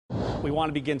We want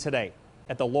to begin today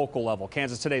at the local level.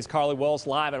 Kansas Today's Carly Willis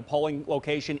live at a polling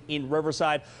location in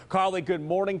Riverside. Carly, good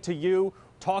morning to you.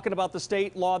 Talking about the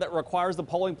state law that requires the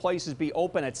polling places be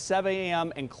open at 7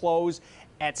 a.m. and close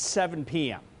at 7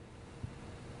 p.m.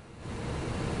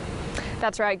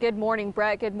 That's right. Good morning,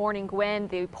 Brett. Good morning, Gwen.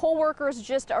 The poll workers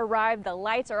just arrived. The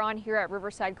lights are on here at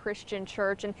Riverside Christian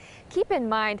Church. And keep in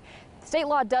mind, state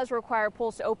law does require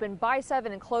polls to open by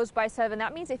 7 and close by 7.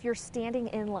 That means if you're standing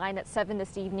in line at 7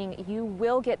 this evening, you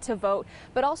will get to vote.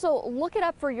 But also look it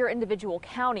up for your individual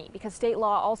county, because state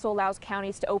law also allows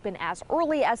counties to open as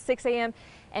early as 6 a.m.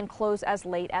 and close as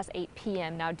late as 8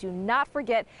 p.m. Now, do not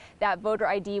forget that voter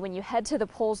ID when you head to the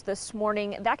polls this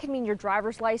morning. That can mean your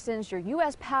driver's license, your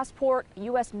U.S. passport,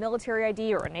 U.S. military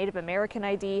ID, or a Native American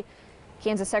ID.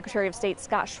 Kansas Secretary of State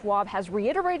Scott Schwab has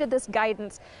reiterated this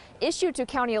guidance issued to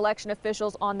county election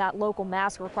officials on that local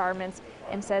mask requirements,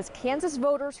 and says Kansas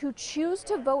voters who choose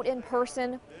to vote in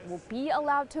person will be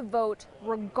allowed to vote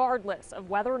regardless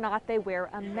of whether or not they wear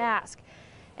a mask.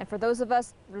 And for those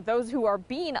who are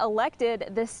being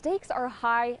elected, the stakes are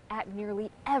high at nearly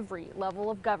every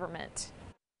level of government.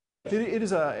 It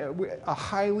is a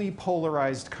highly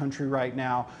polarized country right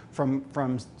now, from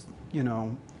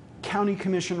county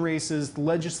commission races,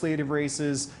 legislative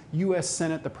races, U.S.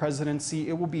 Senate, the presidency.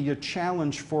 It will be a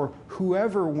challenge for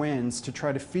whoever wins to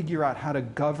try to figure out how to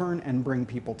govern and bring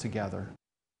people together.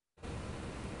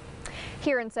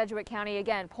 Here in Sedgwick County,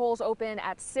 again, polls open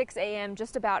at 6 a.m.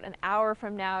 just about an hour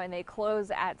from now, and they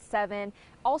close at 7.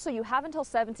 Also, you have until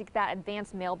 7 to get that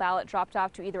advanced mail ballot dropped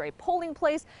off to either a polling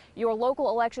place, your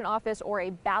local election office, or a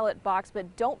ballot box.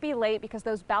 But don't be late, because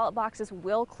those ballot boxes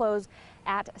will close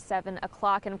at 7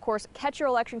 o'clock. And of course, catch your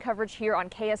election coverage here on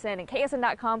KSN and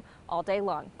KSN.com all day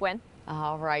long. Gwen?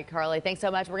 All right, Carly, thanks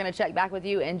so much. We're going to check back with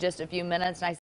you in just a few minutes. Nice